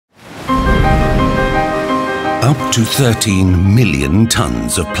Up to 13 million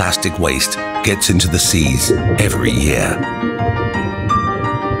tons of plastic waste gets into the seas every year.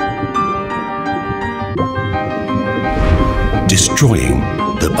 Destroying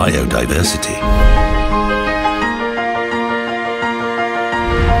the biodiversity.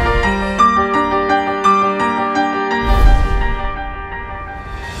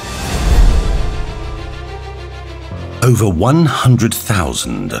 Over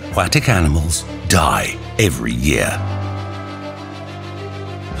 100,000 aquatic animals die every year.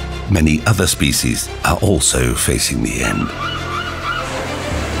 Many other species are also facing the end.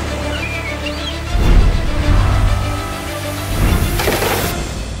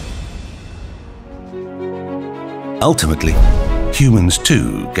 Ultimately, humans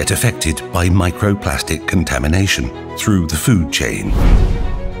too get affected by microplastic contamination through the food chain.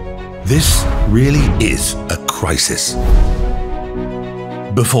 This really is a crisis.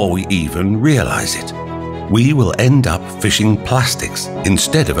 Before we even realize it, we will end up fishing plastics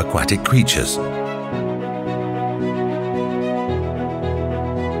instead of aquatic creatures.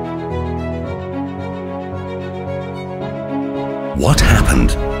 What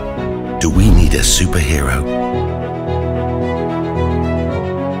happened? Do we need a superhero?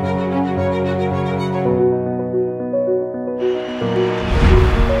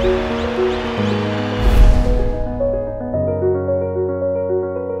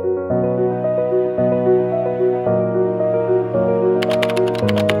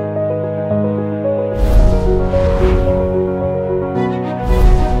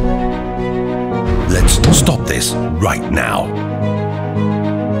 Let's stop this right now.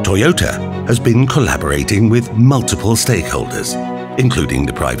 Toyota has been collaborating with multiple stakeholders, including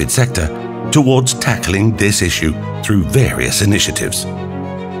the private sector, towards tackling this issue through various initiatives.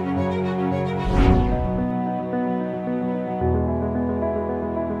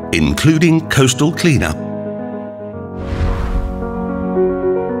 Including coastal cleanup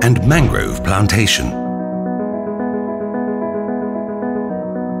and mangrove plantation.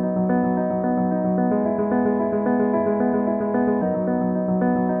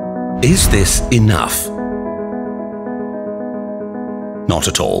 Is this enough? Not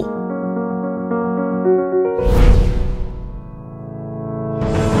at all.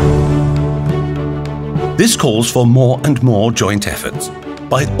 This calls for more and more joint efforts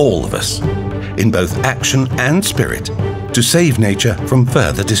by all of us, in both action and spirit, to save nature from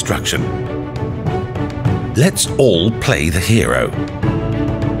further destruction. Let's all play the hero.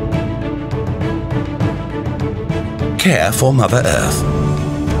 Care for Mother Earth.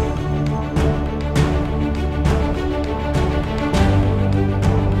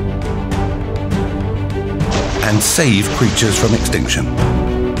 And save creatures from extinction.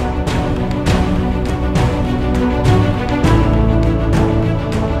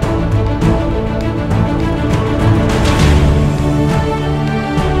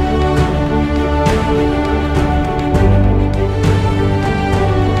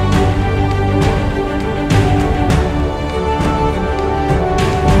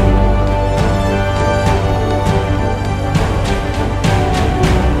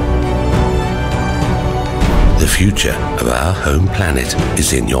 The future of our home planet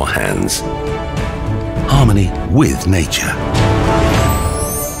is in your hands. Harmony with nature.